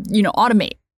 you know,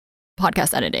 automate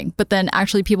podcast editing. But then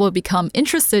actually people become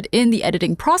interested in the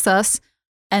editing process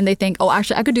and they think, oh,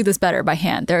 actually I could do this better by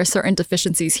hand. There are certain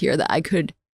deficiencies here that I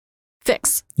could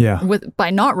fix by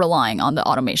not relying on the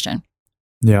automation.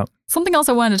 Yeah. Something else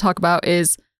I wanted to talk about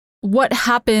is what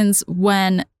happens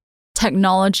when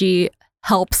technology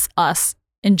helps us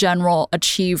in general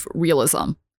achieve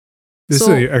realism. This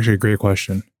So- is actually a great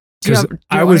question. Do you Because have- do you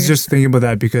I wanna was get- just thinking about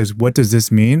that because what does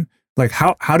this mean Like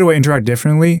how do I interact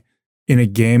differently in a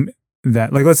game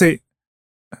that, like, let's say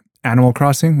Animal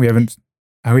Crossing. We haven't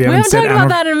talked about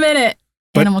that in a minute.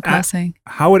 But Animal Crossing.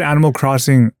 How would Animal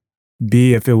Crossing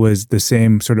be if it was the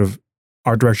same sort of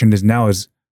art direction as now as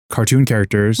cartoon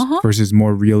characters versus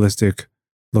more realistic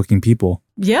looking people?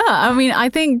 Yeah, I mean, I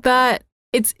think that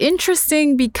it's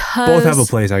interesting because both have a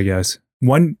place, I guess.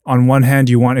 On one hand,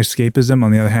 you want escapism.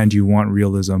 On the other hand, you want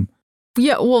realism.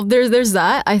 Yeah, well, there's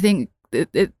that. I think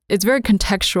it's very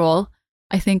contextual.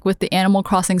 I think with the Animal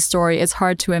Crossing story, it's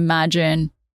hard to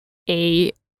imagine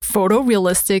a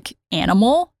photorealistic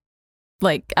animal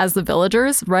like as the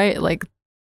villagers, right? Like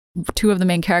two of the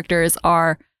main characters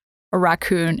are a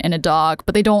raccoon and a dog,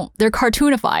 but they're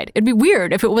cartoonified. It'd be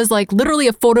weird if it was like literally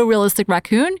a photorealistic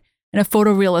raccoon and a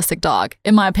photorealistic dog,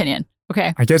 in my opinion.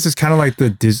 Okay. I guess it's kind of like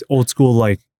the old school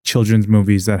like children's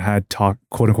movies that had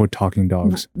quote unquote talking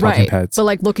dogs, talking pets. But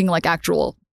like looking like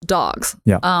actual dogs.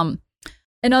 Yeah.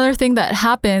 Another thing that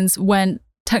happens when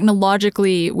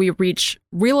technologically we reach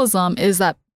realism is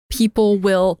that people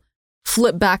will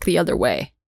flip back the other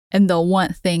way and they'll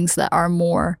want things that are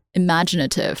more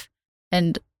imaginative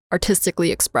and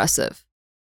artistically expressive.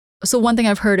 So one thing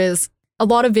I've heard is a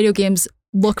lot of video games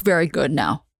look very good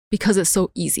now because it's so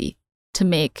easy to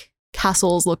make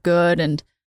castles look good and,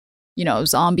 you know,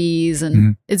 zombies.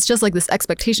 And it's just like this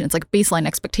expectation. It's like baseline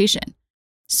expectation.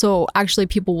 So actually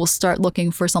people will start looking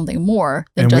for something more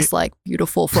than just like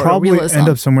beautiful photorealism. Probably end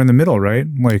up somewhere in the middle, right?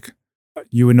 Like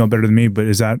you would know better than me, but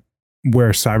is that where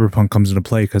cyberpunk comes into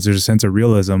play? Because there's a sense of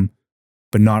realism,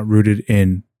 but not rooted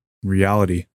in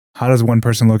reality. How does one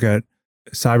person look at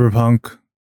Cyberpunk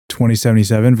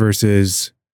 2077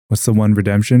 versus what's the one,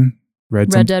 Redemption? Red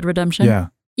Dead Redemption? Yeah.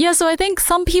 Yeah, so I think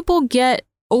some people get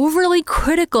overly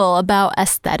critical about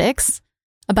aesthetics,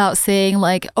 about saying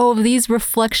like, oh, these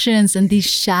reflections and these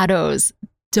shadows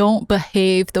don't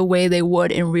behave the way they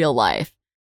would in real life.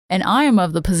 And I am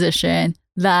of the position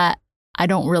that I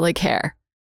don't really care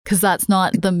because that's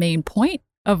not the main point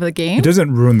of the game. It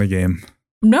doesn't ruin the game.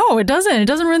 No, it doesn't. It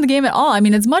doesn't ruin the game at all. I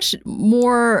mean, it's much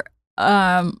more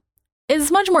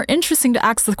interesting to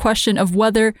ask the question of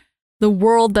whether the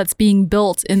world that's being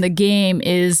built in the game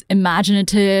is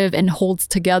imaginative and holds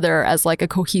together as like a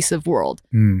cohesive world.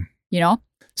 You know?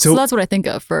 So that's what I think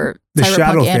of for the Cyberpunk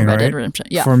shadow and thing, Red Dead right? Redemption.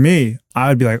 Yeah. For me, I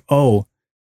would be like, oh,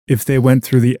 if they went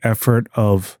through the effort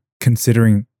of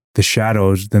considering the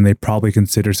shadows, then they probably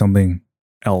consider something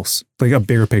else, like a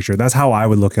bigger picture. That's how I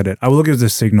would look at it. I would look at it as a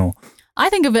signal. I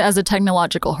think of it as a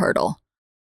technological hurdle.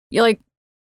 You're like,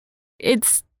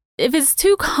 if it's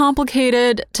too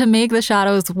complicated to make the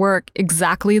shadows work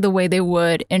exactly the way they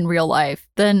would in real life,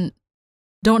 then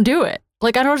don't do it.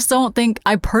 Like, I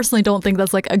personally don't think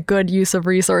that's like a good use of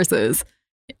resources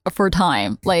for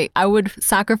time. Like, I would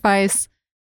sacrifice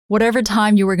whatever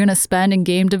time you were going to spend in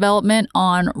game development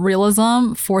on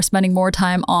realism for spending more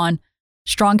time on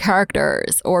strong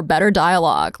characters or better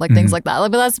dialogue, like things like that.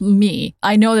 Like, but that's me.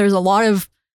 I know there's a lot of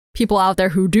people out there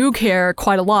who do care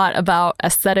quite a lot about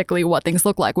aesthetically what things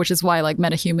look like, which is why like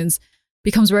MetaHumans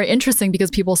becomes very interesting because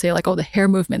people say like, oh, the hair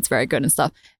movement's very good and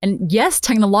stuff. And yes,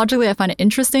 technologically I find it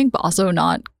interesting, but also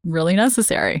not really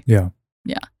necessary. Yeah.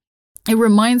 Yeah. It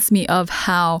reminds me of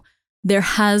how there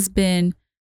has been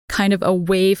kind of a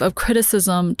wave of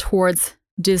criticism towards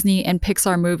Disney and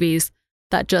Pixar movies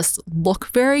that just look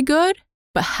very good,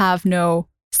 but have no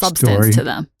substance to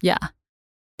them. Yeah.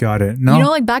 Got it. No. You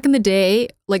know, like back in the day,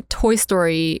 like Toy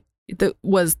Story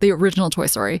was the original Toy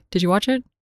Story. Did you watch it?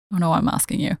 Oh no, I'm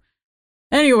asking you.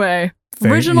 Anyway,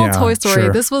 original Toy Story.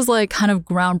 Sure. This was like kind of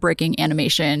groundbreaking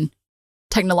animation,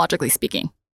 technologically speaking.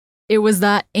 It was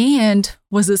that and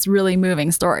was this really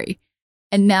moving story.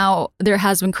 And now there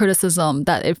has been criticism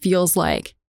that it feels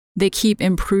like they keep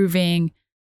improving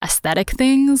aesthetic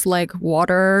things like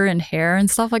water and hair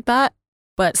and stuff like that,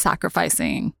 but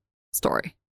sacrificing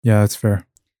story. Yeah, that's fair.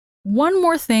 One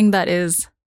more thing that is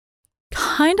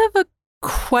kind of a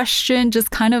question, just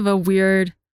kind of a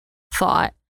weird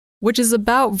thought, which is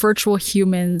about virtual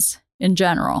humans in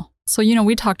general. So, you know,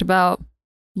 we talked about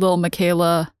Lil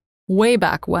Miquela way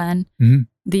back when,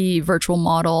 the virtual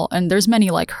model, and there's many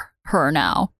like her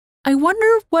now. I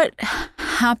wonder what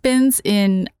happens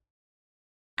in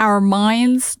our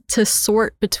minds to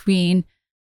sort between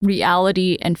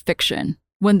reality and fiction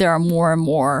when there are more and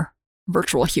more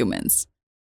virtual humans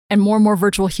and more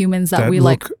virtual humans that we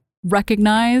like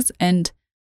recognize and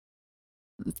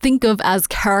think of as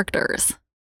characters.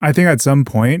 I think at some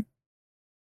point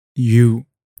you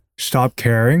stop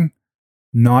caring,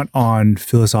 not on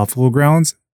philosophical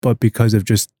grounds, but because of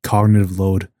just cognitive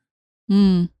load.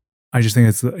 I just think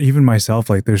it's even myself,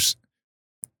 like there's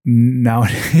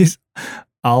nowadays,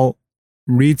 I'll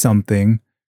read something,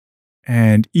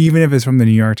 and even if it's from the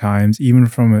New York Times,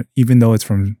 even though it's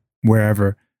from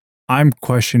wherever, I'm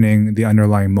questioning the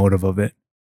underlying motive of it.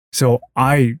 So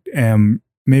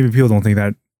maybe people don't think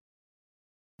that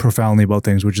profoundly about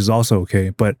things, which is also okay.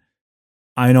 But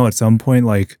I know at some point,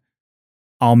 like,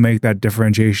 I'll make that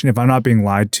differentiation if I'm not being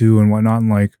lied to and whatnot. And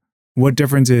like, what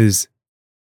difference is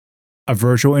a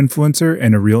virtual influencer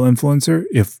and a real influencer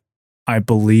if I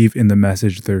believe in the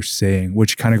message they're saying,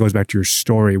 which kind of goes back to your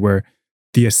story where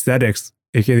the aesthetics,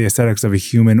 aka the aesthetics of a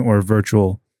human or a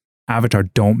virtual avatar,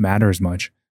 don't matter as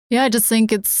much. Yeah, I just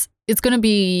think it's going to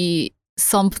be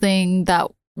something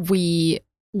that we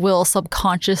will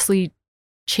subconsciously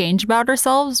change about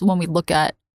ourselves when we look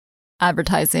at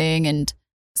advertising and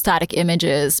static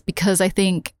images, because I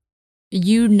think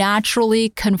you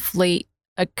naturally conflate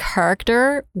a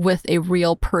character with a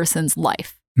real person's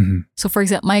life. Mm-hmm. So for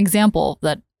example, my example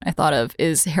that I thought of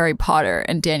is Harry Potter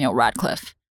and Daniel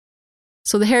Radcliffe.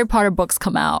 So the Harry Potter books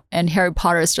come out and Harry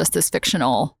Potter is just this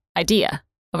fictional idea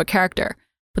of a character.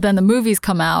 But then the movies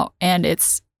come out and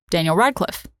it's Daniel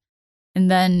Radcliffe.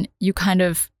 And then you kind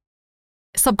of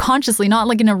subconsciously, not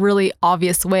like in a really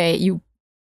obvious way, you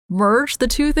merge the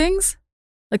two things.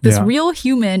 Like this real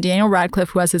human, Daniel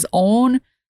Radcliffe, who has his own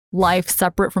life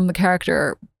separate from the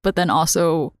character, but then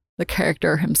also the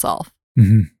character himself.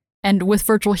 Mm-hmm. And with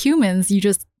virtual humans, you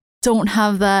just don't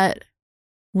have that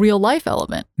real life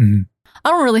element. Mm-hmm. I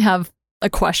don't really have a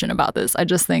question about this. I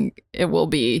just think it will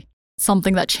be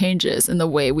something that changes in the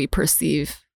way we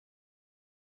perceive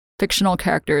fictional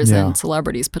characters and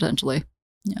celebrities potentially.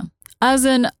 Yeah. As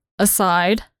an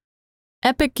aside,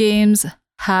 Epic Games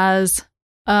has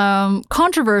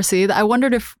controversy that I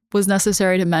wondered if was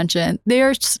necessary to mention. They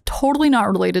are totally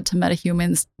not related to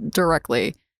metahumans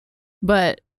directly,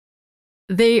 but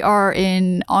they are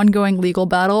in ongoing legal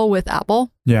battle with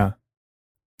Apple. Yeah.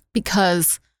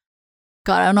 Because,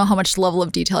 God, I don't know how much level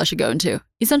of detail I should go into.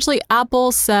 Essentially,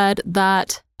 Apple said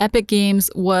that Epic Games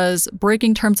was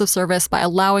breaking terms of service by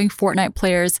allowing Fortnite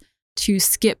players to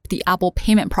skip the Apple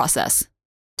payment process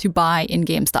to buy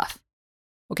in-game stuff.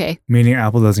 Okay. Meaning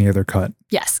Apple doesn't get their cut.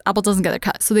 Yes, Apple doesn't get their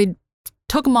cut. So they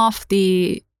took them off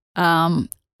the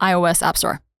iOS App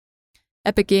Store.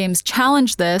 Epic Games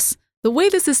challenged this. The way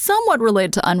this is somewhat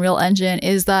related to Unreal Engine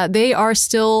is that they are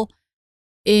still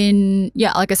in,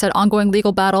 like I said, ongoing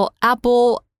legal battle.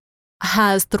 Apple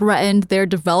has threatened their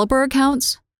developer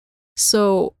accounts.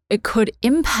 So it could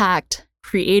impact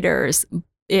creators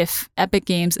if Epic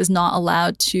Games is not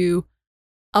allowed to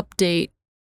update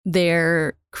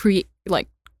their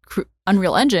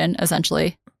Unreal Engine,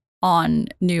 essentially, on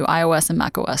new iOS and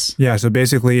macOS. Yeah, so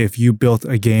basically, if you built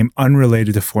a game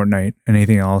unrelated to Fortnite and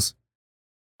anything else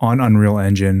on Unreal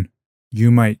Engine,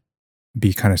 you might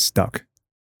be kind of stuck.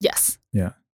 Yes.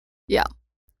 Yeah. Yeah.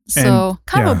 So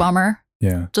kind of a bummer.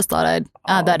 Yeah. Just thought I'd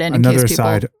add that in Another case people...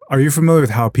 side, are you familiar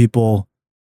with how people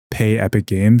pay Epic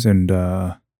Games and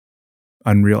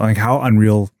Unreal, like how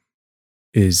Unreal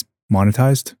is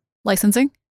monetized?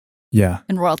 Licensing? Yeah.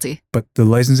 And royalty. But the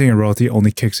licensing and royalty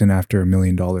only kicks in after $1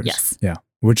 million. Yes. Yeah.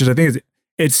 Which is, I think,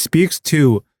 it speaks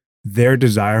to their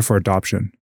desire for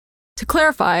adoption. To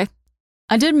clarify,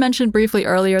 I did mention briefly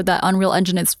earlier that Unreal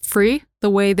Engine is free. The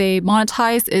way they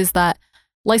monetize is that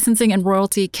licensing and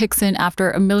royalty kicks in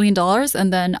after $1 million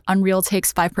and then Unreal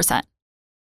takes 5%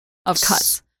 of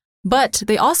cuts. But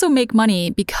they also make money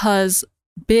because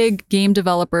big game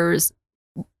developers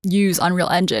use Unreal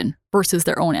Engine versus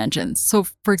their own engines. So,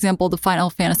 for example, the Final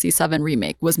Fantasy VII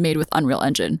remake was made with Unreal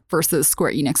Engine versus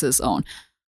Square Enix's own.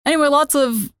 Anyway, lots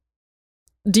of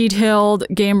detailed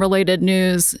game-related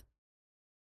news.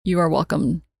 You are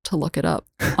welcome to look it up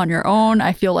on your own.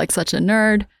 I feel like such a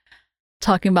nerd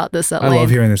talking about this at length. I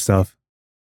love hearing this stuff.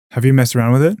 Have you messed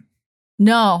around with it?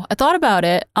 No, I thought about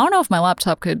it. I don't know if my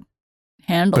laptop could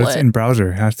handle it. But it's in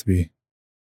browser. It has to be.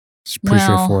 It's pretty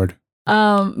straightforward.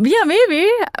 Yeah, maybe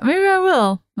I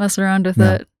will mess around with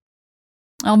it.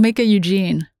 I'll make a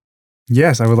Eugene.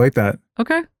 Yes, I would like that.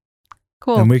 Okay,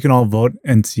 cool. And we can all vote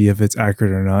and see if it's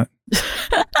accurate or not.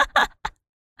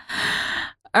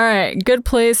 All right, good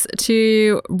place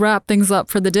to wrap things up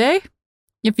for the day.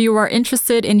 If you are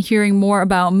interested in hearing more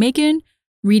about Macon,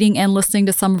 reading and listening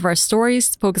to some of our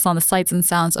stories, focus on the sights and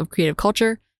sounds of creative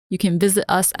culture, you can visit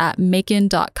us at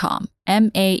Macon.com,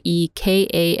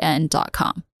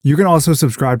 Maekan.com. You can also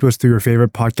subscribe to us through your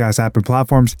favorite podcast app and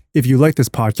platforms. If you like this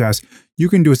podcast, you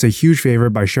can do us a huge favor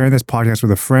by sharing this podcast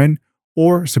with a friend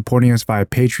or supporting us via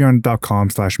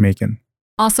patreon.com/Macon.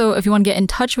 Also, if you want to get in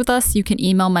touch with us, you can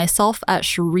email myself at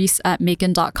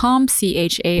charis@macon.com,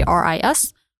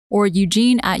 CHARIS, or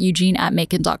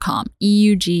Eugene@Macon.com,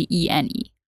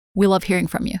 EUGENE. We love hearing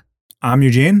from you. I'm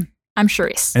Eugene. I'm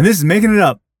Charisse. And this is Making It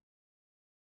Up.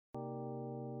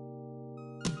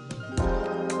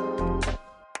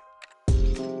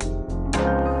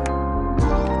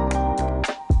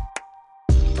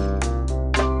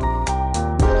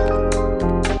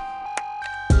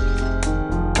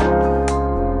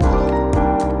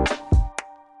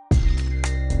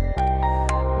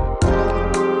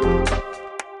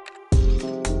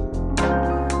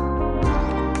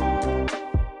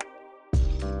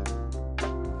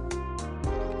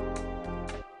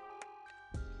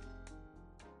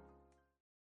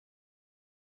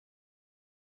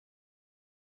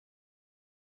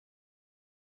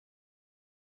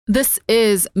 This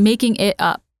is Making It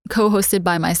Up, co-hosted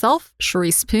by myself,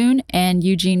 Charisse Poon, and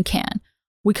Eugene Can.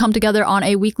 We come together on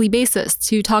a weekly basis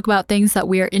to talk about things that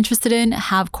we are interested in,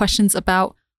 have questions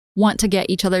about, want to get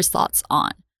each other's thoughts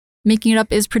on. Making It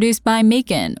Up is produced by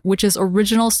Macon, which is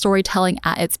original storytelling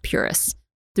at its purest,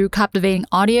 through captivating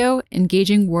audio,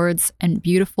 engaging words, and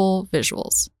beautiful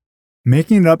visuals.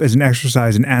 Making It Up is an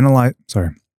exercise in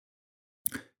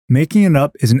Making It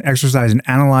Up is an exercise in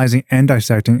analyzing and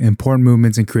dissecting important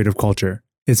movements in creative culture.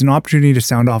 It's an opportunity to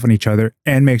sound off on each other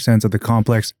and make sense of the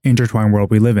complex, intertwined world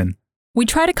we live in. We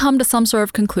try to come to some sort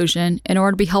of conclusion in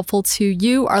order to be helpful to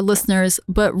you, our listeners,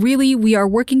 but really we are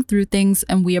working through things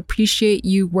and we appreciate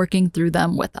you working through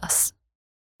them with us.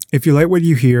 If you like what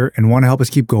you hear and want to help us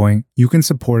keep going, you can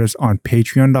support us on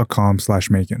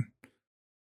patreon.com/Macon.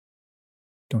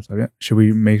 Don't stop yet. Should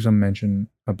we make some mention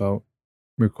about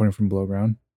recording from below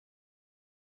ground?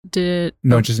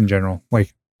 No, just in general.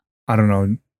 Like, I don't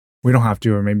know. We don't have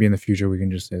to, or maybe in the future we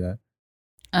can just say that.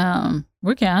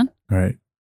 We can. All right.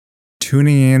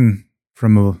 Tuning in. I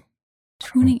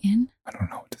don't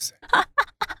know what to say.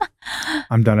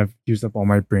 I'm done. I've used up all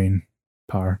my brain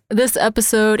power. This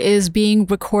episode is being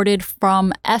recorded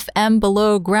from FM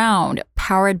Below Ground,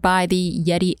 powered by the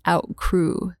Yeti Out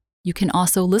crew. You can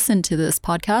also listen to this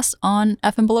podcast on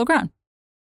FM Below Ground.